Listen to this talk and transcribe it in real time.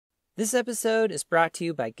This episode is brought to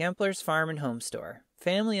you by Gempler's Farm and Home Store,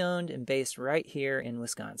 family-owned and based right here in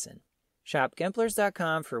Wisconsin. Shop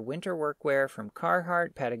Gemplers.com for winter workwear from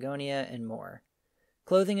Carhartt, Patagonia, and more.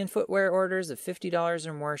 Clothing and footwear orders of $50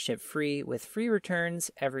 or more ship free with free returns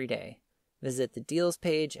every day. Visit the deals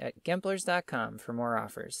page at Gemplers.com for more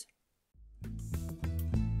offers.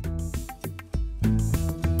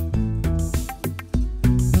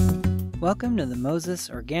 Welcome to the Moses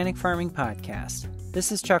Organic Farming Podcast.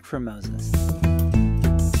 This is Chuck from Moses.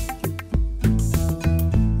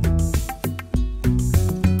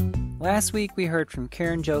 Last week we heard from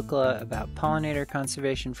Karen Jokla about pollinator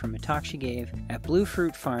conservation from a talk she gave at Blue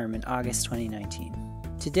Fruit Farm in August 2019.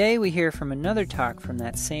 Today we hear from another talk from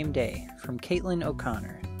that same day, from Kaitlyn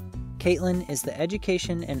O'Connor. Kaitlyn is the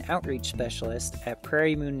Education and Outreach Specialist at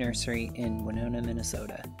Prairie Moon Nursery in Winona,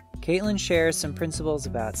 Minnesota. Kaitlyn shares some principles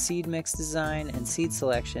about seed mix design and seed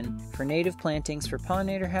selection for native plantings for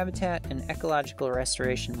pollinator habitat and ecological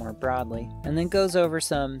restoration more broadly, and then goes over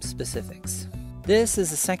some specifics. This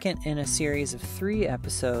is the second in a series of 3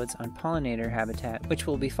 episodes on pollinator habitat, which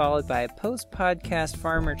will be followed by a post-podcast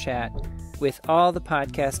farmer chat with all the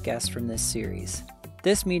podcast guests from this series.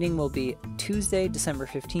 This meeting will be Tuesday, December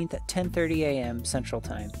 15th at 10:30 a.m. Central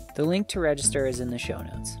Time. The link to register is in the show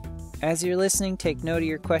notes. As you're listening, take note of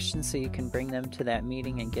your questions so you can bring them to that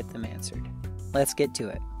meeting and get them answered. Let's get to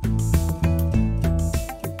it.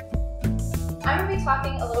 I'm going to be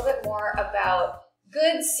talking a little bit more about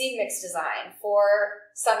good seed mix design for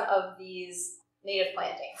some of these native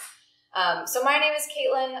plantings. So my name is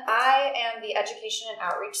Kaitlyn. I am the Education and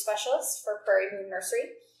Outreach Specialist for Prairie Moon Nursery.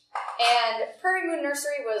 And Prairie Moon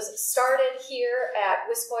Nursery was started here at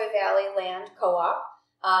Wiscoy Valley Land Co-op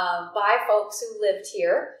by folks who lived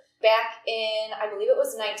here back in, I believe it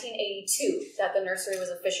was 1982 that the nursery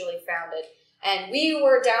was officially founded. And we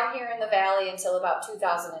were down here in the valley until about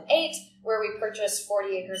 2008, where we purchased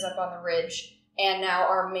 40 acres up on the ridge. And now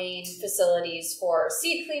our main facilities for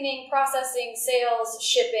seed cleaning, processing, sales,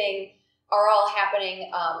 shipping are all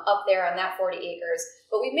happening up there on that 40 acres.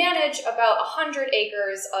 But we manage about 100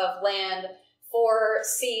 acres of land for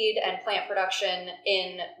seed and plant production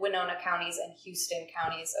in Winona counties and Houston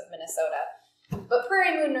counties of Minnesota. But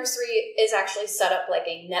Prairie Moon Nursery is actually set up like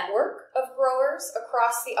a network of growers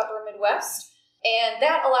across the upper Midwest, and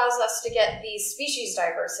that allows us to get the species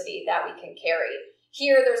diversity that we can carry.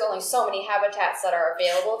 Here, there's only so many habitats that are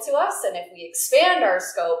available to us, and if we expand our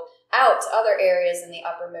scope out to other areas in the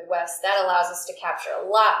upper Midwest, that allows us to capture a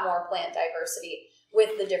lot more plant diversity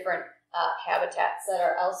with the different habitats that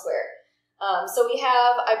are elsewhere. So we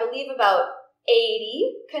have, I believe, about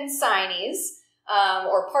 80 consignees,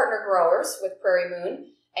 or partner growers with Prairie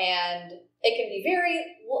Moon, and it can be very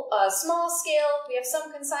small scale. We have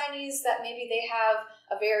some consignees that maybe they have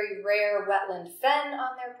a very rare wetland fen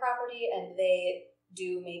on their property and they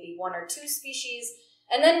do maybe 1 or 2 species.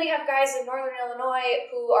 And then we have guys in Northern Illinois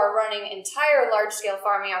who are running entire large-scale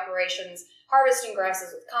farming operations, harvesting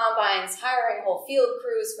grasses with combines, hiring whole field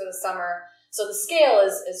crews for the summer. So the scale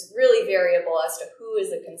is really variable as to who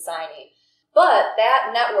is a consignee. But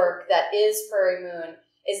that network that is Prairie Moon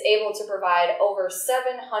is able to provide over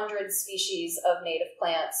 700 species of native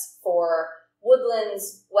plants for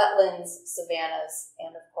woodlands, wetlands, savannas,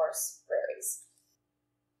 and of course, prairies.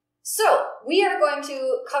 So we are going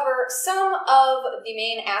to cover some of the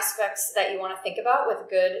main aspects that you want to think about with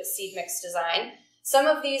good seed mix design. Some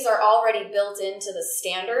of these are already built into the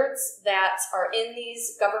standards that are in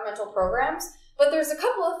these governmental programs, but there's a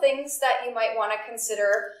couple of things that you might want to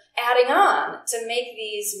consider adding on to make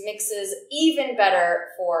these mixes even better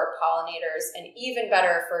for pollinators and even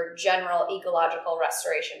better for general ecological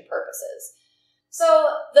restoration purposes. So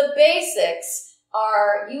the basics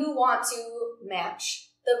are you want to match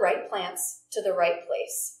the right plants to the right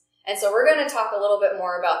place. And so we're going to talk a little bit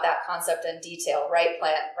more about that concept in detail, right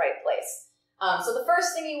plant, right place. So the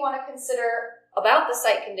first thing you want to consider about the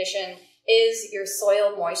site condition is your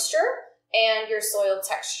soil moisture and your soil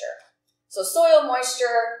texture. So soil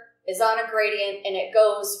moisture is on a gradient and it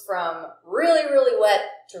goes from really, really wet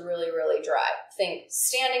to really, really dry. Think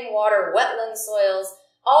standing water, wetland soils,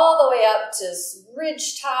 all the way up to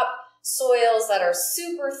ridge top soils that are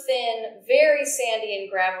super thin, very sandy and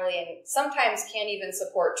gravelly, and sometimes can't even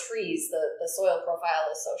support trees. The soil profile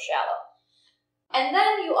is so shallow. And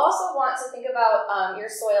then you also want to think about your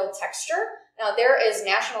soil texture. Now, there is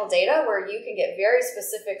national data where you can get very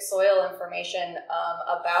specific soil information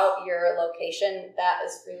about your location that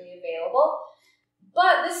is freely available.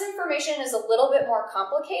 But this information is a little bit more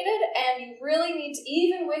complicated, and you really need to,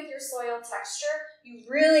 even with your soil texture, you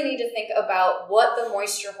really need to think about what the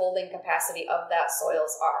moisture holding capacity of that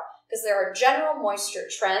soils are. because there are general moisture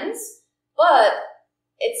trends, but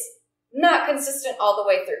it's not consistent all the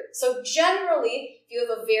way through. So generally, if you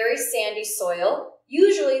have a very sandy soil,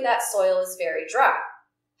 usually that soil is very dry.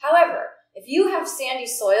 However, if you have sandy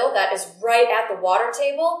soil that is right at the water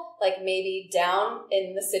table, like maybe down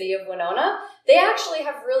in the city of Winona, they actually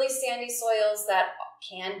have really sandy soils that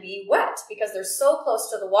can be wet because they're so close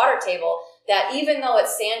to the water table that even though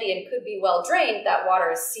it's sandy and could be well drained, that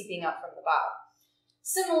water is seeping up from the bottom.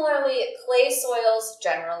 Similarly, clay soils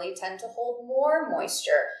generally tend to hold more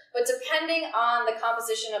moisture, but depending on the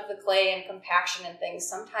composition of the clay and compaction and things,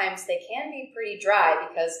 sometimes they can be pretty dry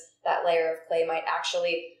because that layer of clay might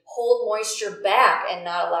actually hold moisture back and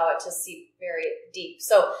not allow it to seep very deep.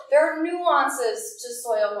 So there are nuances to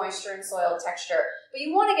soil moisture and soil texture, but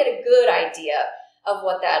you want to get a good idea of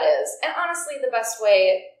what that is. And honestly, the best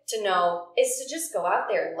way to know is to just go out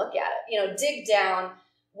there and look at it. You know, dig down,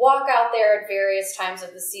 walk out there at various times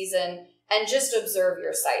of the season, and just observe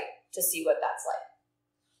your site to see what that's like.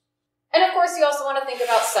 And of course, you also want to think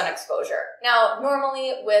about sun exposure. Now,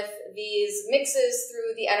 normally with these mixes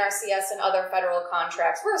through the NRCS and other federal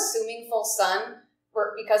contracts, we're assuming full sun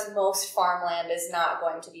because most farmland is not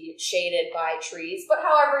going to be shaded by trees. But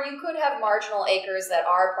however, you could have marginal acres that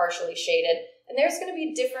are partially shaded, and there's going to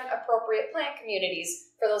be different appropriate plant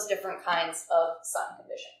communities for those different kinds of sun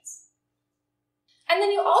conditions. And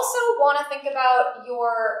then you also want to think about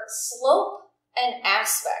your slope and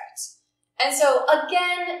aspect. And so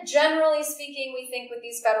again, generally speaking, we think with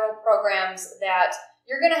these federal programs that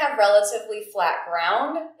you're going to have relatively flat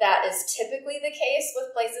ground. That is typically the case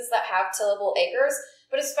with places that have tillable acres,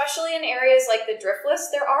 but especially in areas like the driftless,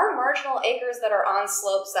 there are marginal acres that are on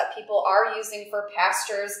slopes that people are using for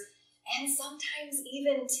pastures and sometimes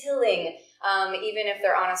even tilling, even if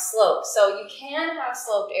they're on a slope. So you can have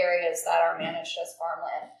sloped areas that are managed as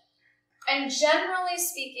farmland. And generally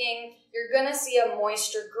speaking, you're going to see a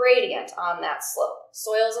moisture gradient on that slope.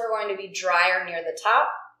 Soils are going to be drier near the top.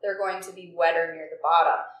 They're going to be wetter near the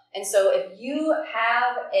bottom. And so if you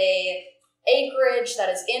have a acreage that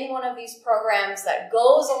is in one of these programs that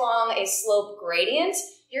goes along a slope gradient,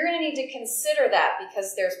 you're going to need to consider that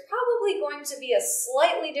because there's probably going to be a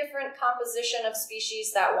slightly different composition of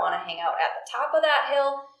species that want to hang out at the top of that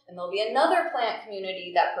hill, and there'll be another plant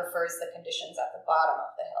community that prefers the conditions at the bottom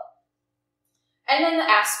of the hill. And then the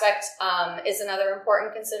aspect is another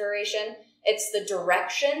important consideration. It's the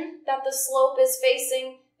direction that the slope is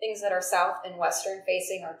facing. Things that are south and western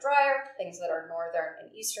facing are drier. Things that are northern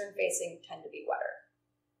and eastern facing tend to be wetter.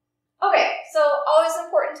 Okay, so always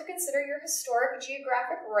important to consider your historic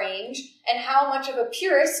geographic range and how much of a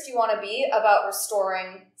purist you want to be about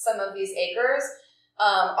restoring some of these acres.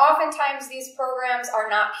 Oftentimes these programs are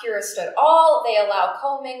not purist at all. They allow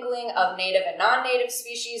commingling of native and non-native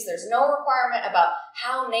species. There's no requirement about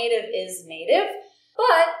how native is native,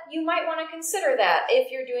 but you might want to consider that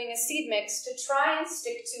if you're doing a seed mix to try and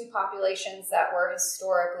stick to populations that were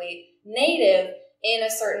historically native in a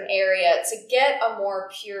certain area to get a more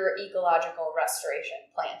pure ecological restoration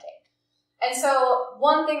planting. And so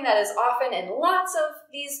one thing that is often in lots of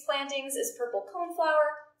these plantings is purple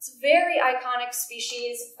coneflower. It's a very iconic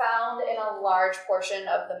species found in a large portion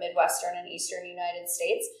of the Midwestern and Eastern United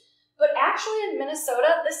States. But actually in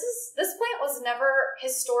Minnesota, this plant was never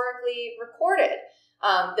historically recorded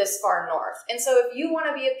this far north. And so if you want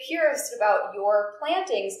to be a purist about your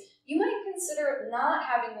plantings, you might consider not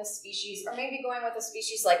having this species or maybe going with a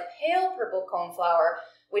species like pale purple coneflower,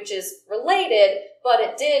 which is related, but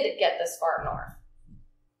it did get this far north.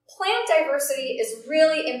 Plant diversity is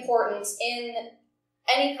really important in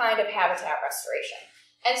any kind of habitat restoration.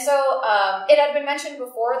 And so it had been mentioned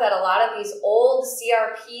before that a lot of these old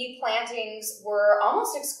CRP plantings were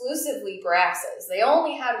almost exclusively grasses. They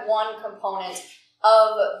only had one component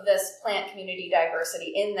of this plant community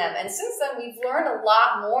diversity in them. And since then, we've learned a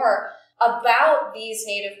lot more about these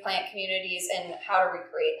native plant communities and how to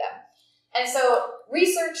recreate them. And so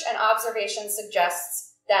research and observation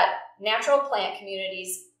suggests that natural plant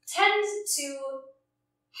communities tend to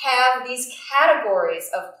have these categories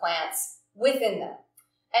of plants within them.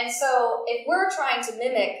 And so if we're trying to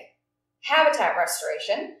mimic habitat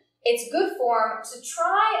restoration, it's good form to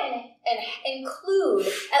try and include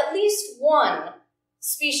at least one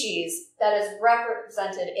species that is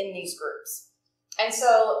represented in these groups. And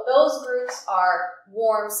so those groups are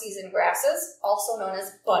warm season grasses, also known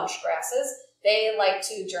as bunch grasses. They like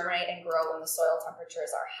to germinate and grow when the soil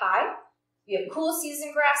temperatures are high. We have cool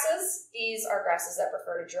season grasses. These are grasses that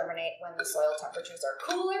prefer to germinate when the soil temperatures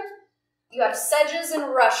are cooler. You have sedges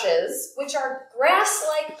and rushes, which are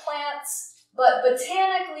grass-like plants But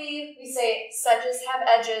botanically, we say sedges have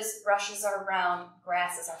edges, rushes are round,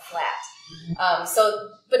 grasses are flat. So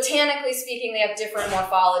botanically speaking, they have different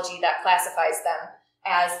morphology that classifies them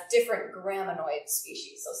as different graminoid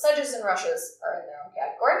species. So sedges and rushes are in their own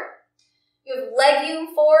category. You have legume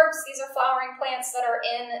forbs. These are flowering plants that are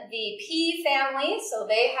in the pea family. So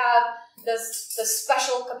they have the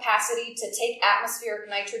special capacity to take atmospheric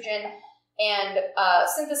nitrogen and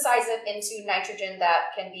synthesize it into nitrogen that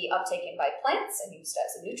can be uptaken by plants and used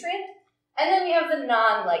as a nutrient. And then we have the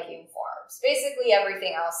non-legume forms, basically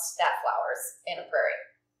everything else that flowers in a prairie.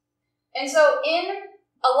 And so in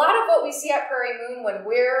a lot of what we see at Prairie Moon when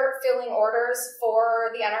we're filling orders for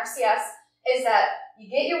the NRCS is that you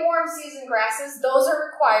get your warm season grasses. Those are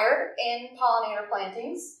required in pollinator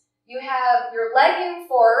plantings. You have your legume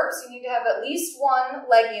forbs. You need to have at least one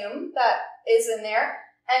legume that is in there.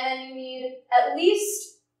 And then you need at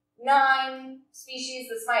least 9 species,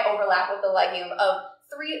 this might overlap with the legume, of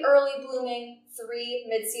 3 early blooming, 3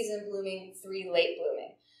 mid-season blooming, 3 late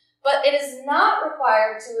blooming. But it is not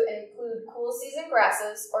required to include cool season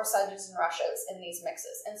grasses or sedges and rushes in these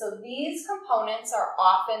mixes. And so these components are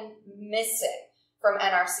often missing from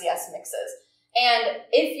NRCS mixes. And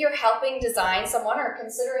if you're helping design someone or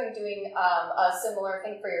considering doing a similar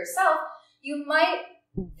thing for yourself, you might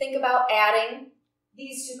think about adding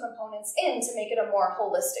these 2 components in to make it a more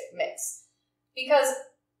holistic mix. Because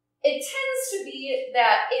it tends to be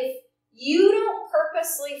that if you don't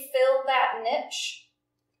purposely fill that niche,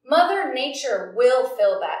 Mother Nature will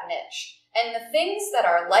fill that niche. And the things that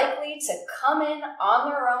are likely to come in on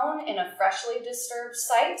their own in a freshly disturbed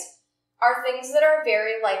site are things that are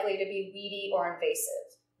very likely to be weedy or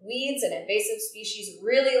invasive. Weeds and invasive species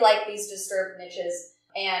really like these disturbed niches,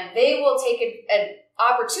 and they will take an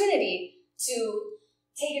opportunity to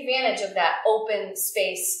take advantage of that open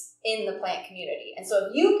space in the plant community. And so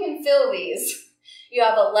if you can fill these, you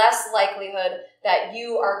have a less likelihood that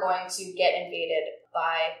you are going to get invaded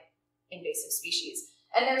by invasive species.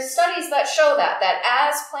 And there's studies that show that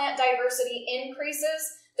as plant diversity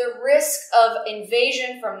increases, the risk of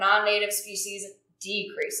invasion from non-native species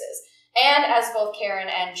decreases. And as both Karen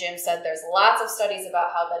and Jim said, there's lots of studies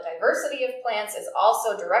about how the diversity of plants is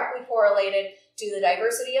also directly correlated to the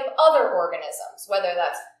diversity of other organisms, whether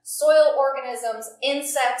that's soil organisms,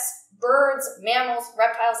 insects, birds, mammals,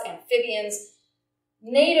 reptiles, amphibians.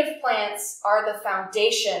 Native plants are the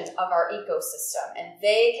foundation of our ecosystem, and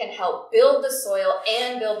they can help build the soil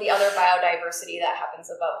and build the other biodiversity that happens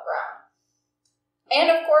above ground. And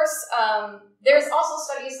of course, there's also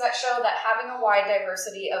studies that show that having a wide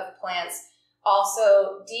diversity of plants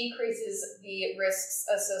also decreases the risks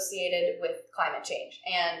associated with climate change.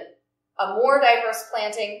 And a more diverse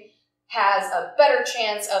planting has a better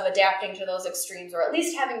chance of adapting to those extremes, or at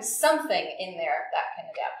least having something in there that can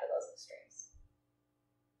adapt to those extremes.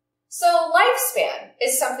 So lifespan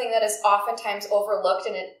is something that is oftentimes overlooked,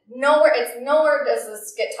 and nowhere does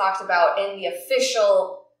this get talked about in the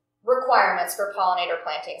official requirements for pollinator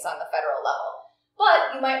plantings on the federal level.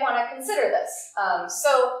 But you might want to consider this.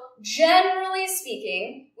 So generally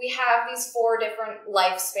speaking, we have these 4 different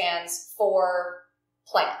lifespans for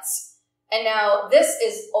plants. And now this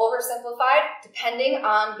is oversimplified. Depending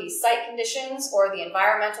on the site conditions or the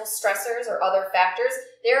environmental stressors or other factors,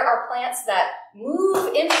 there are plants that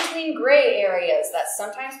move in between gray areas that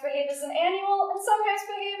sometimes behave as an annual and sometimes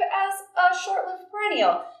behave as a short-lived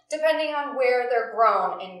perennial, depending on where they're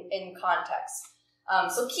grown in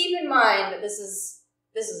context. So keep in mind that this is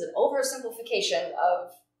an oversimplification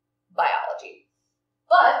of biology.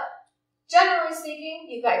 But generally speaking,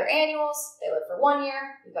 you've got your annuals, they live for 1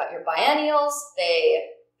 year. You've got your biennials, they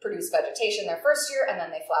produce vegetation their first year, and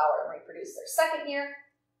then they flower and reproduce their second year.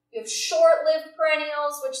 You have short-lived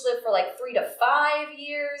perennials, which live for like 3 to 5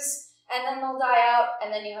 years, and then they'll die out.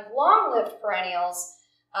 And then you have long-lived perennials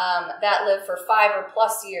that live for 5 or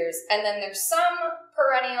plus years. And then there's some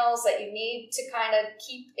perennials that you need to kind of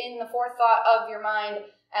keep in the forethought of your mind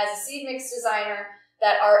as a seed mix designer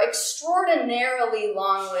that are extraordinarily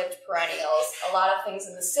long-lived perennials. A lot of things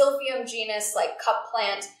in the Silphium genus, like cup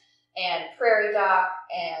plant and prairie dock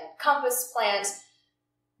and compass plant.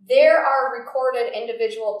 There are recorded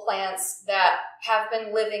individual plants that have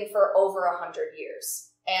been living for over 100 years.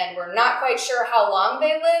 And we're not quite sure how long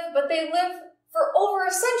they live, but they live for over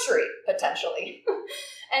a century, potentially.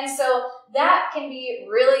 And so that can be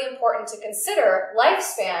really important to consider.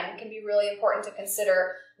 Lifespan can be really important to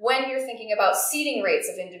consider when you're thinking about seeding rates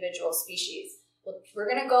of individual species. We're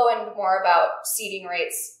going to go into more about seeding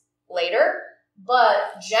rates later,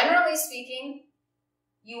 but generally speaking,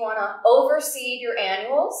 you want to overseed your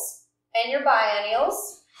annuals and your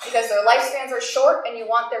biennials because their lifespans are short and you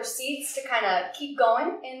want their seeds to kind of keep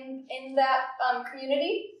going in that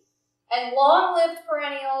community. And long-lived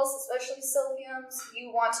perennials, especially silphiums,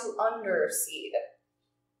 you want to underseed.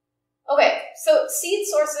 Okay, so seed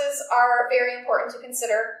sources are very important to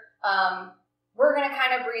consider. We're going to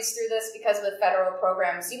kind of breeze through this because with federal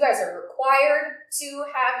programs, you guys are required to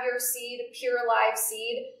have your seed pure live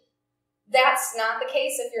seed. That's not the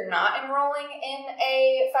case if you're not enrolling in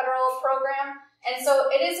a federal program. And so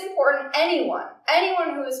it is important,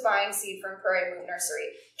 anyone who is buying seed from Prairie Moon Nursery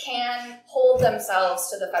can hold themselves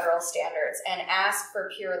to the federal standards and ask for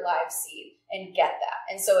pure live seed and get that.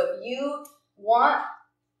 And so if you want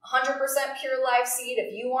 100% pure live seed,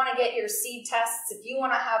 if you want to get your seed tests, if you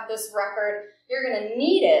want to have this record, you're going to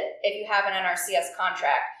need it if you have an NRCS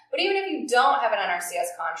contract. But even if you don't have an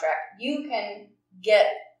NRCS contract, you can get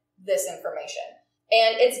this information.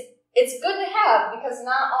 And it's good to have because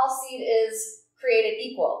not all seed is created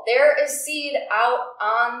equal. There is seed out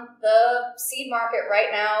on the seed market right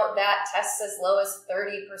now that tests as low as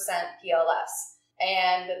 30% PLS.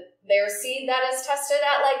 And there's seed that is tested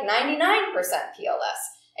at like 99% PLS.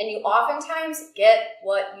 And you oftentimes get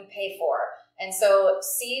what you pay for. And so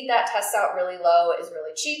seed that tests out really low is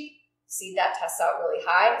really cheap. Seed that tests out really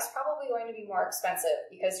high is probably going to be more expensive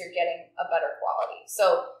because you're getting a better quality.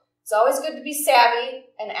 So it's always good to be savvy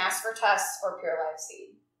and ask for tests or pure live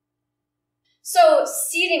seed. So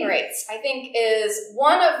seeding rates, I think, is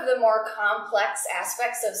one of the more complex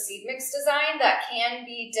aspects of seed mix design that can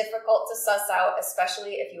be difficult to suss out,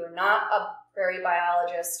 especially if you are not a prairie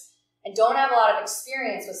biologist and don't have a lot of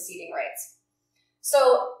experience with seeding rates.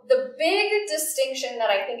 So the big distinction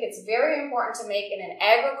that I think it's very important to make in an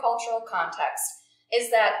agricultural context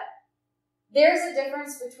is that there's a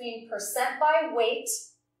difference between percent by weight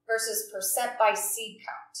versus percent by seed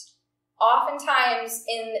count. Oftentimes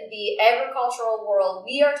in the agricultural world,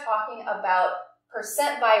 we are talking about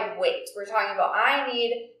percent by weight. We're talking about I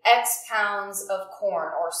need X pounds of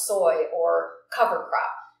corn or soy or cover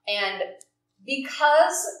crop. And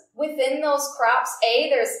because within those crops,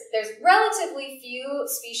 there's relatively few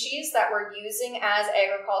species that we're using as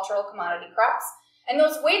agricultural commodity crops, and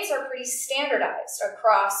those weights are pretty standardized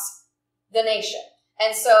across the nation.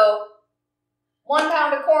 And so 1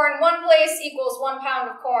 pound of corn one place equals 1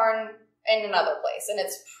 pound of corn in another place, and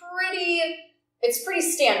it's pretty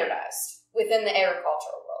standardized within the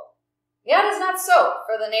agricultural world. That is not so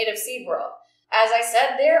for the native seed world. As I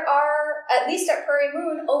said, there are, at least at Prairie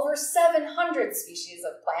Moon, over 700 species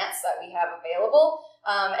of plants that we have available.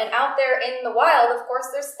 And out there in the wild, of course,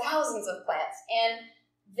 there's thousands of plants. And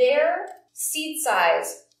their seed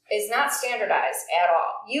size is not standardized at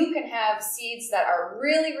all. You can have seeds that are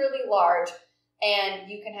really, really large, and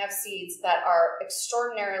you can have seeds that are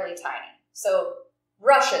extraordinarily tiny. So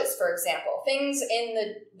rushes, for example, things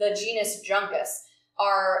in the genus Juncus,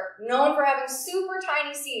 are known for having super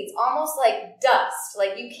tiny seeds, almost like dust.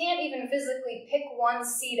 Like you can't even physically pick one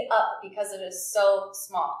seed up because it is so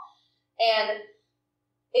small. And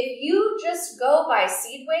if you just go by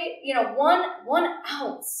seed weight, one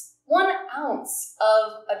ounce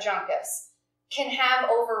of a Juncus can have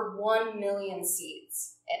over 1 million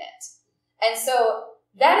seeds in it. And so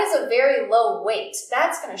that is a very low weight.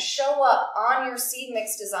 That's going to show up on your seed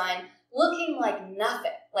mix design looking like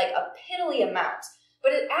nothing, like a piddly amount.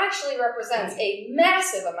 But it actually represents a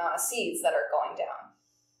massive amount of seeds that are going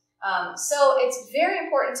down. So it's very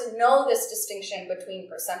important to know this distinction between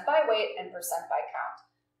percent by weight and percent by count.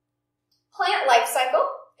 Plant life cycle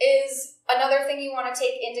is another thing you want to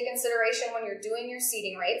take into consideration when you're doing your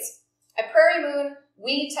seeding rates. At Prairie Moon,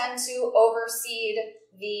 we tend to overseed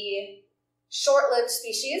the short-lived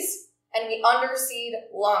species and we underseed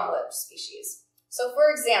long-lived species. So for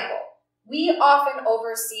example, we often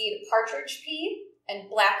overseed partridge pea and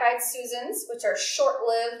black-eyed Susans, which are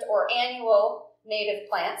short-lived or annual native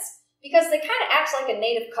plants, because they kind of act like a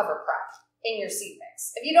native cover crop in your seed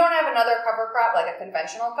mix. If you don't have another cover crop, like a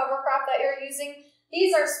conventional cover crop that you're using,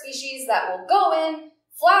 these are species that will go in,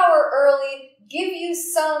 flower early, give you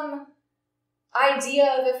some idea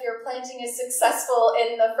of if your planting is successful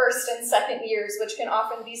in the first and second years, which can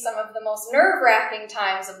often be some of the most nerve-wracking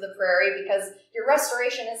times of the prairie because your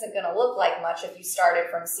restoration isn't going to look like much if you started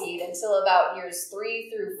from seed until about years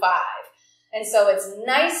 3 through 5. And so it's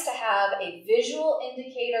nice to have a visual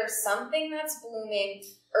indicator, something that's blooming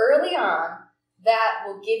early on that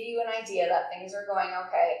will give you an idea that things are going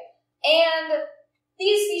okay. And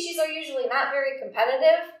these species are usually not very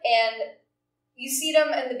competitive, and you seed them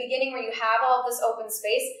in the beginning where you have all this open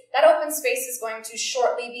space. That open space is going to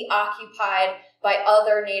shortly be occupied by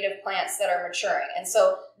other native plants that are maturing. And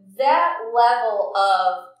so that level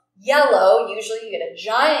of yellow, usually you get a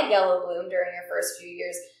giant yellow bloom during your first few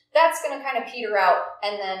years, that's going to kind of peter out,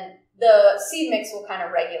 and then the seed mix will kind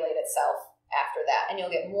of regulate itself after that, and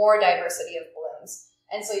you'll get more diversity of blooms.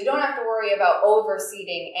 And so you don't have to worry about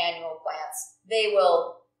overseeding annual plants. They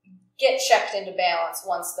will get checked into balance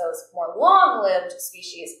once those more long-lived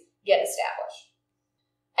species get established.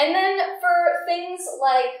 And then for things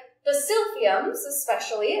like the silphiums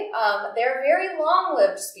especially, they're very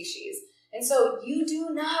long-lived species. And so you do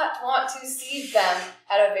not want to seed them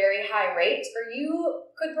at a very high rate, or you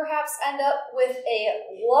could perhaps end up with a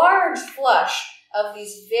large flush of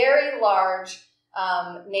these very large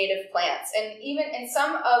native plants. And even in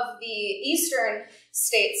some of the eastern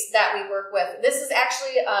states that we work with, this is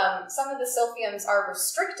actually, some of the silphiums are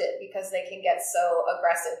restricted because they can get so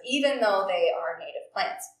aggressive, even though they are native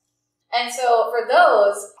plants. And so for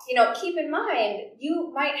those, keep in mind,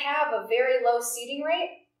 you might have a very low seeding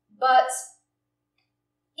rate, but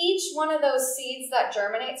each one of those seeds that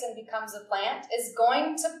germinates and becomes a plant is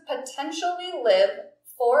going to potentially live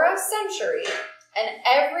for a century. And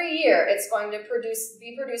every year it's going to be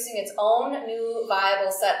producing its own new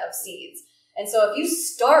viable set of seeds. And so if you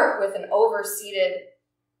start with an overseeded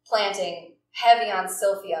planting heavy on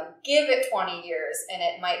silphium, give it 20 years and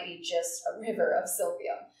it might be just a river of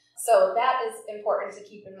silphium. So that is important to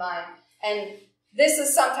keep in mind. And this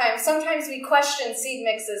is sometimes we question seed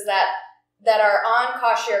mixes that are on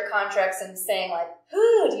cost share contracts and saying like,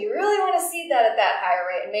 do you really want to seed that at that higher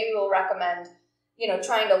rate? And maybe we'll recommend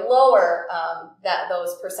trying to lower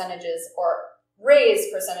those percentages or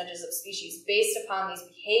raise percentages of species based upon these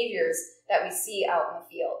behaviors that we see out in the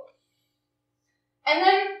field. And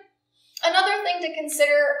then another thing to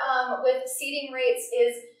consider with seeding rates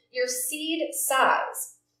is your seed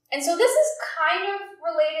size. And so this is kind of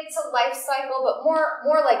related to life cycle, but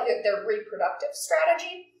more like their reproductive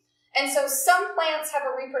strategy. And so some plants have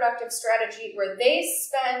a reproductive strategy where they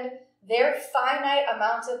spend their finite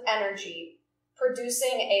amount of energy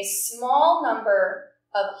producing a small number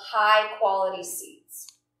of high-quality seeds.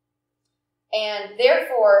 And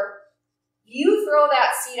therefore, you throw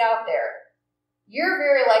that seed out there, you're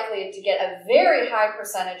very likely to get a very high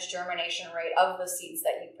percentage germination rate of the seeds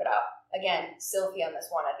that you put out. Again, silphium is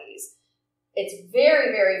one of these. It's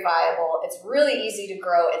very, very viable. It's really easy to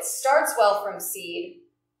grow. It starts well from seed.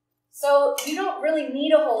 So you don't really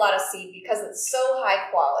need a whole lot of seed because it's so high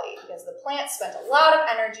quality, because the plant spent a lot of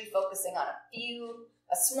energy focusing on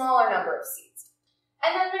a smaller number of seeds.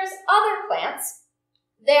 And then there's other plants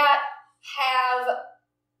that have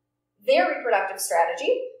their reproductive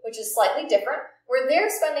strategy, which is slightly different, where they're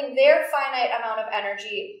spending their finite amount of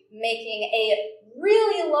energy making a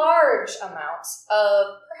really large amount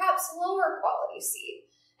of perhaps lower quality seed.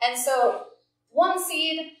 And so one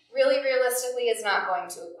seed really realistically is not going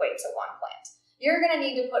to equate to one plant. You're going to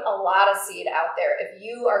need to put a lot of seed out there if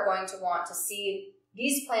you are going to want to see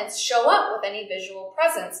these plants show up with any visual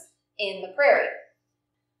presence in the prairie.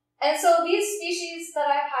 And so these species that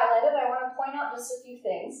I've highlighted, I want to point out just a few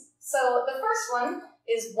things. So the first one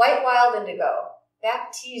is white wild indigo,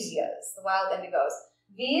 Baptisias, the wild indigos.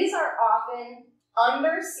 These are often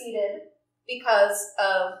underseeded because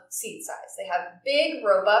of seed size. They have big,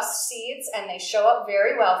 robust seeds, and they show up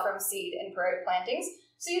very well from seed in prairie plantings,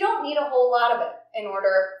 so you don't need a whole lot of it in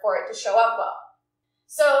order for it to show up well.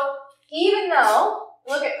 So even though,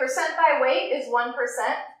 look at percent by weight is 1%,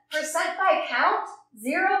 percent by count,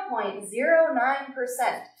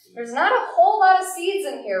 0.09%. There's not a whole lot of seeds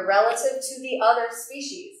in here relative to the other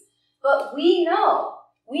species, but we know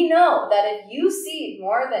that if you seed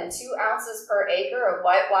more than 2 ounces per acre of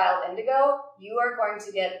white wild indigo, you are going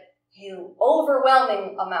to get an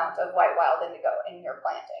overwhelming amount of white wild indigo in your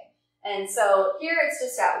planting. And so here it's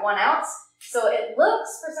just at 1 ounce. So it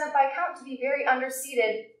looks percent by count to be very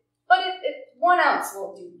underseeded, but 1 ounce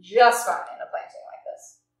will do just fine in a planting like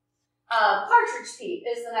this. Partridge peat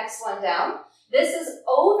is the next one down. This is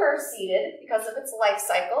overseeded because of its life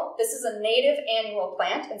cycle. This is a native annual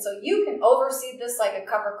plant, and so you can overseed this like a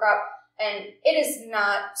cover crop, and it is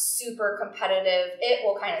not super competitive. It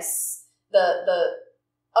will kind of, the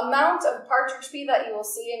amount of partridge pea that you will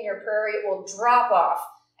see in your prairie will drop off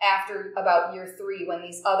after about year 3 when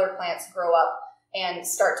these other plants grow up and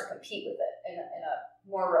start to compete with it in a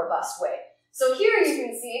more robust way. So here you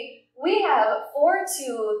can see we have 4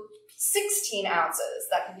 to 16 ounces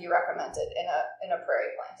that can be recommended in a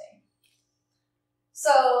prairie planting.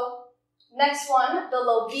 So next one, the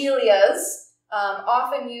lobelias,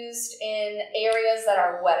 often used in areas that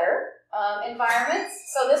are wetter environments.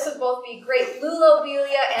 So this would both be great blue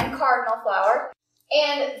lobelia and cardinal flower.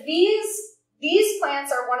 And these these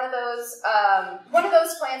plants are one of those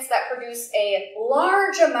plants that produce a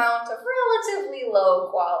large amount of relatively low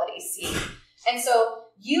quality seed. And so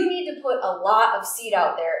you need to put a lot of seed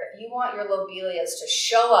out there if you want your lobelias to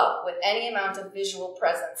show up with any amount of visual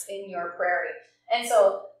presence in your prairie. And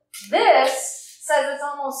so this says it's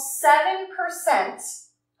almost 7%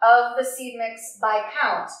 of the seed mix by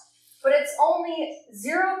count, but it's only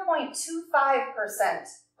 0.25%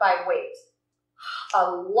 by weight.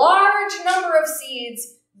 A large number of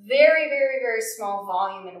seeds, very, very, very small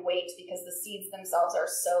volume and weight because the seeds themselves are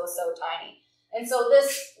so, so tiny. And so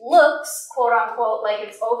this looks, quote unquote, like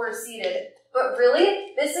it's overseeded, but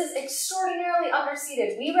really, this is extraordinarily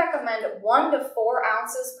underseeded. We recommend 1 to 4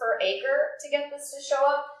 ounces per acre to get this to show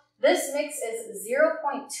up. This mix is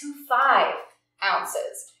 0.25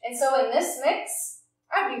 ounces. And so in this mix,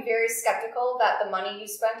 I'd be very skeptical that the money you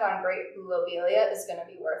spent on great blue lobelia is going to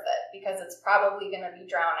be worth it, because it's probably going to be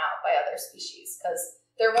drowned out by other species, because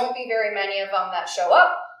there won't be very many of them that show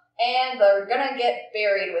up, and they're going to get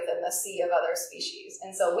buried within the sea of other species.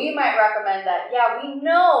 And so we might recommend that, yeah, we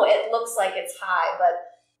know it looks like it's high, but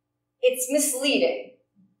it's misleading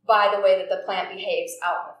by the way that the plant behaves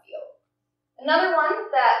out in the field. Another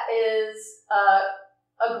one that is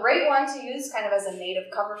a great one to use kind of as a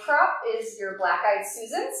native cover crop is your black-eyed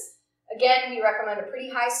Susans. Again, we recommend a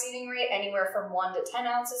pretty high seeding rate, anywhere from 1 to 10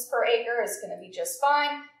 ounces per acre is going to be just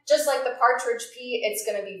fine. Just like the partridge pea, it's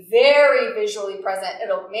going to be very visually present.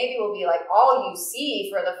 Maybe will be like all you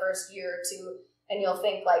see for the first year or two, and you'll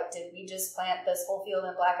think like, did we just plant this whole field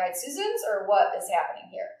in black-eyed Susans, or what is happening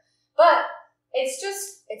here? But it's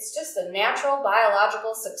just a natural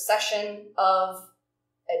biological succession of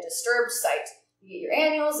a disturbed site. You get your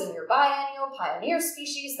annuals and your biennial pioneer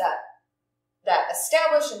species that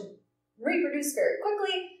establish and reproduce very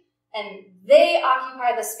quickly, and they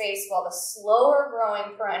occupy the space while the slower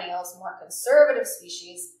growing perennials, more conservative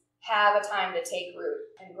species, have a time to take root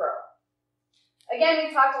and grow. Again,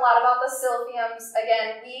 we've talked a lot about the silphiums.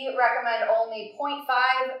 Again, we recommend only 0.5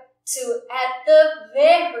 to, at the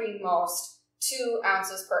very most, 2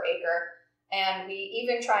 ounces per acre. And we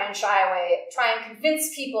even try and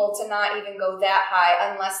convince people to not even go that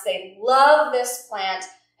high unless they love this plant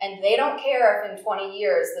and they don't care if in 20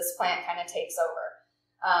 years this plant kind of takes over.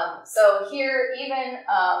 So here, even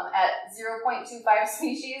at 0.25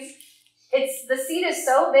 species, the seed is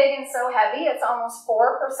so big and so heavy, it's almost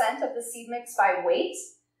 4% of the seed mix by weight,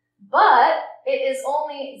 but it is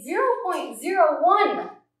only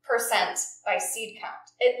 0.01% by seed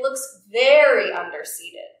count. It looks very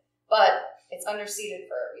underseeded, but it's underseeded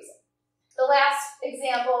for a reason. The last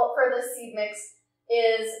example for this seed mix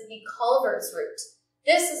is the Culver's root.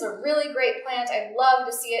 This is a really great plant. I love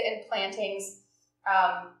to see it in plantings.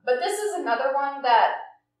 But this is another one that,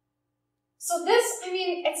 so this, I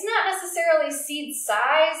mean, it's not necessarily seed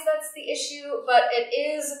size that's the issue, but it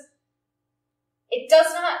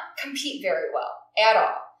does not compete very well at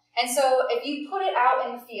all. And so if you put it out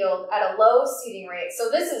in the field at a low seeding rate, so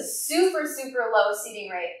this is super, super low seeding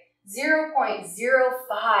rate, 0.05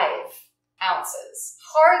 ounces,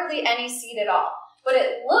 hardly any seed at all, but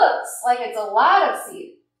it looks like it's a lot of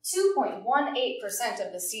seed, 2.18%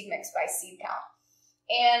 of the seed mix by seed count.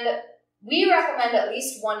 And we recommend at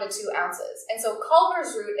least 1 to 2 ounces. And so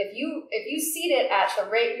Culver's root, if you seed it at the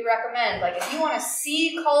rate we recommend, like if you want to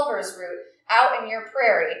seed Culver's root out in your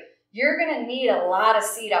prairie, you're going to need a lot of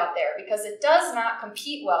seed out there because it does not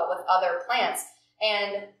compete well with other plants.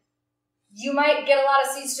 And you might get a lot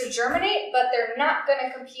of seeds to germinate, but they're not going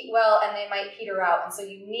to compete well and they might peter out. And so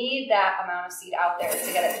you need that amount of seed out there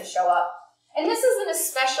to get it to show up. And this is an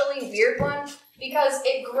especially weird one because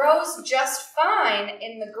it grows just fine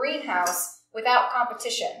in the greenhouse without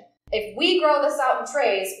competition. If we grow this out in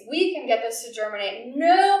trays, we can get this to germinate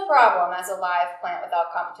no problem as a live plant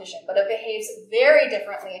without competition, but it behaves very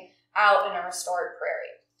differently out in a restored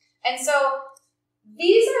prairie. And so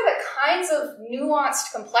these are the kinds of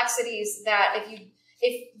nuanced complexities that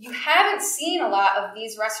if you haven't seen a lot of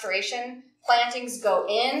these restoration plantings go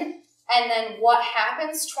in, and then what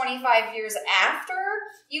happens 25 years after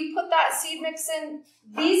you put that seed mix in,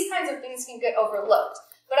 these kinds of things can get overlooked.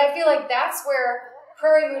 But I feel like that's where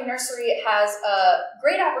Prairie Moon Nursery has a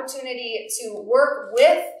great opportunity to work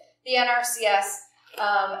with the NRCS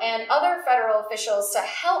and other federal officials to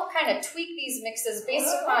help kind of tweak these mixes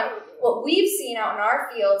based upon what we've seen out in our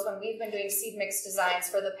fields when we've been doing seed mix designs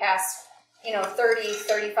for the past 30,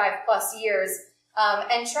 35 plus years,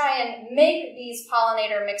 and try and make these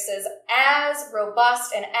pollinator mixes as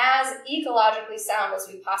robust and as ecologically sound as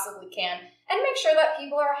we possibly can, and make sure that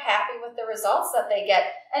people are happy with the results that they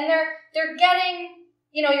get. And they're getting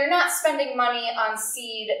you're not spending money on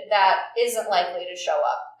seed that isn't likely to show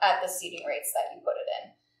up at the seeding rates that you put it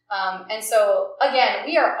in. And so, again,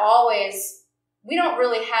 we don't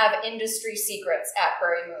really have industry secrets at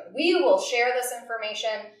Prairie Moon. We will share this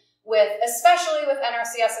information especially with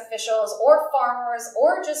NRCS officials or farmers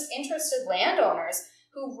or just interested landowners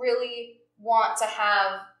who really want to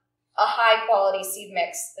have a high quality seed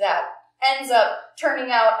mix that ends up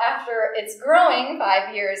turning out after it's growing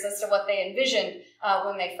 5 years as to what they envisioned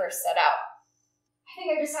when they first set out. I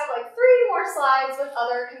think I just have like 3 more slides with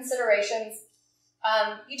other considerations.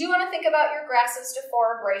 You do want to think about your grasses to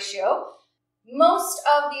forage ratio. Most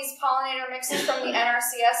of these pollinator mixes from the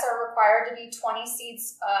NRCS are required to be 20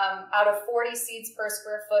 seeds out of 40 seeds per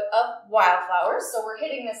square foot of wildflowers. So we're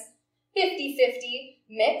hitting this 50-50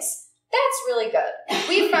 mix. That's really good.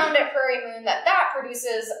 We found at Prairie Moon that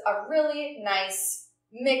produces a really nice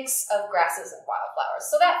mix of grasses and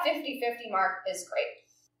wildflowers. So that 50-50 mark is great.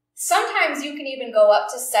 Sometimes you can even go up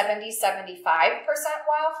to 70-75%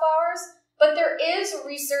 wildflowers, but there is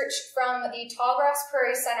research from the Tallgrass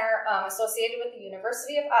Prairie Center associated with the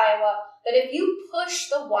University of Iowa that if you push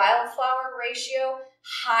the wildflower ratio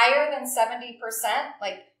higher than 70%,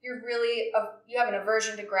 like you have an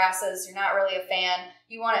aversion to grasses, you're not really a fan,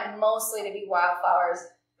 you want it mostly to be wildflowers.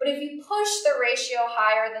 But if you push the ratio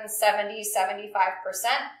higher than 70-75%,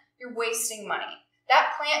 you're wasting money.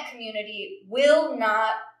 That plant community will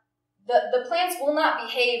not, the plants will not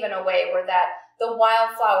behave in a way where the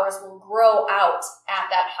wildflowers will grow out at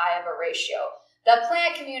that high of a ratio. The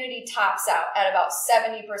plant community tops out at about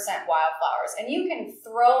 70% wildflowers, and you can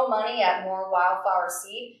throw money at more wildflower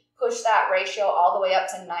seed, push that ratio all the way up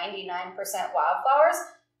to 99% wildflowers.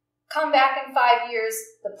 Come back in 5 years,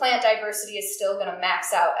 the plant diversity is still going to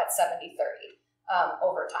max out at 70-30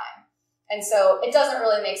 over time. And so it doesn't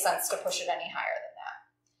really make sense to push it any higher than that.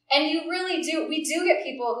 And we do get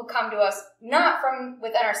people who come to us, not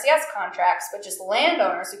with NRCS contracts, but just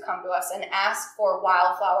landowners who come to us and ask for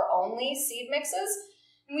wildflower only seed mixes.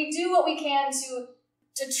 And we do what we can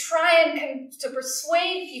to try and to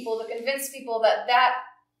persuade people, to convince people that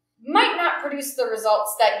might not produce the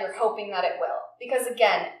results that you're hoping that it will. Because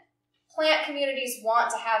again, plant communities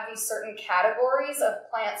want to have these certain categories of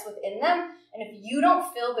plants within them, and if you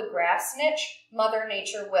don't fill the grass niche, Mother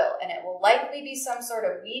Nature will, and it will likely be some sort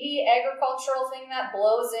of weedy agricultural thing that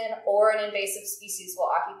blows in, or an invasive species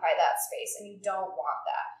will occupy that space, and you don't want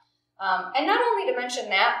that. And not only to mention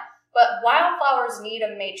that, but wildflowers need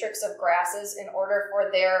a matrix of grasses in order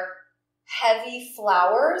for their heavy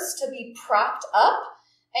flowers to be propped up.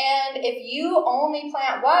 And if you only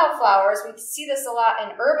plant wildflowers, we see this a lot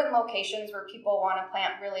in urban locations where people want to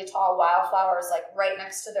plant really tall wildflowers like right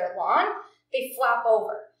next to their lawn, they flop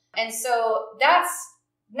over. And so that's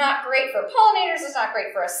not great for pollinators, it's not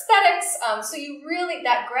great for aesthetics. So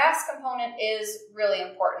that grass component is really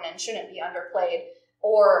important and shouldn't be underplayed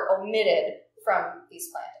or omitted from these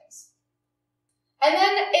plantings. And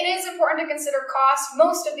then it is important to consider cost.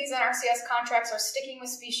 Most of these NRCS contracts are sticking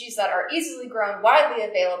with species that are easily grown, widely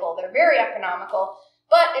available. They're very economical.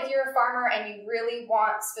 But if you're a farmer and you really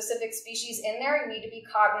want specific species in there, you need to be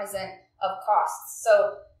cognizant of costs.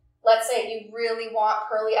 So let's say you really want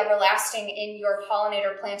Pearly Everlasting in your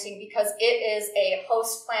pollinator planting because it is a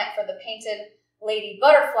host plant for the painted lady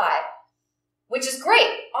butterfly, which is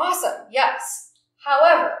great, awesome, yes.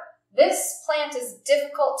 However, this plant is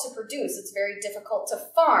difficult to produce. It's very difficult to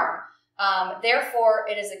farm. Therefore,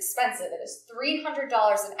 it is expensive. It is $300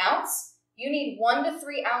 an ounce. You need 1 to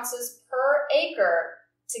 3 ounces per acre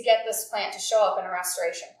to get this plant to show up in a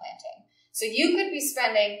restoration planting. So you could be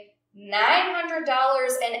spending $900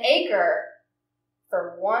 an acre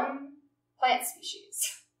for one plant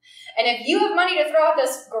species. And if you have money to throw at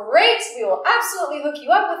this, great, we will absolutely hook you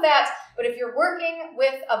up with that. But if you're working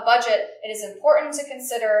with a budget, it is important to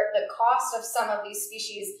consider the cost of some of these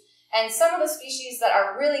species. And some of the species that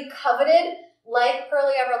are really coveted, like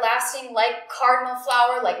Pearly Everlasting, like Cardinal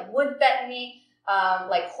Flower, like Wood Betony,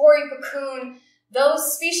 like Hoary Cocoon,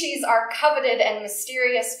 those species are coveted and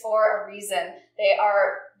mysterious for a reason. They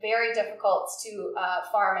are very difficult to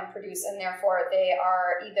farm and produce, and therefore they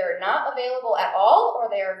are either not available at all or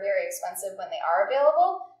they are very expensive when they are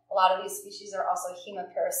available. A lot of these species are also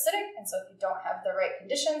hemoparasitic, and so if you don't have the right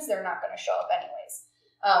conditions, they're not going to show up anyways.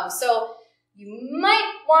 So you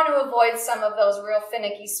might want to avoid some of those real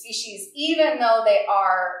finicky species, even though they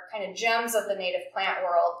are kind of gems of the native plant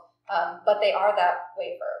world, but they are that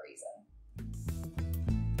way for a reason.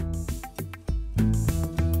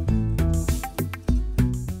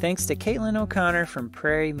 Thanks to Kaitlyn O'Connor from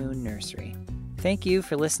Prairie Moon Nursery. Thank you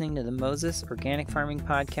for listening to the Moses Organic Farming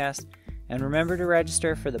Podcast, And remember to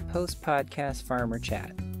register for the post-podcast Farmer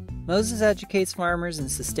Chat. Moses educates farmers in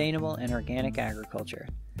sustainable and organic agriculture.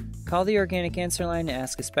 Call the Organic Answer Line to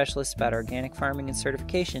ask a specialist about organic farming and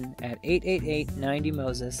certification at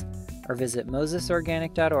 888-90-MOSES or visit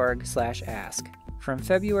mosesorganic.org/ask. From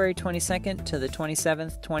February 22nd to the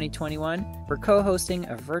 27th, 2021, we're co-hosting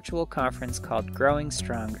a virtual conference called Growing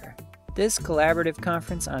Stronger. This collaborative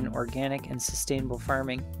conference on organic and sustainable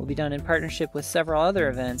farming will be done in partnership with several other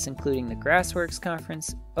events, including the Grassworks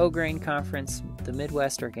Conference, O-Grain Conference, the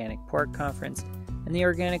Midwest Organic Pork Conference, and the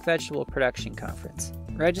Organic Vegetable Production Conference.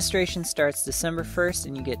 Registration starts December 1st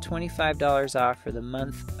and you get $25 off for the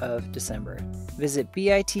month of December. Visit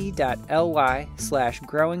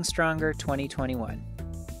bit.ly/GrowingStronger2021.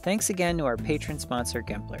 Thanks again to our patron sponsor,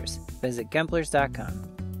 Gemplers. Visit Gemplers.com.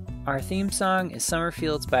 Our theme song is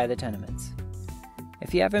Summerfields by the Tenements.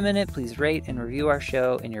 If you have a minute, please rate and review our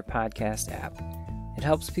show in your podcast app. It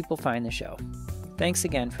helps people find the show. Thanks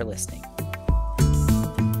again for listening.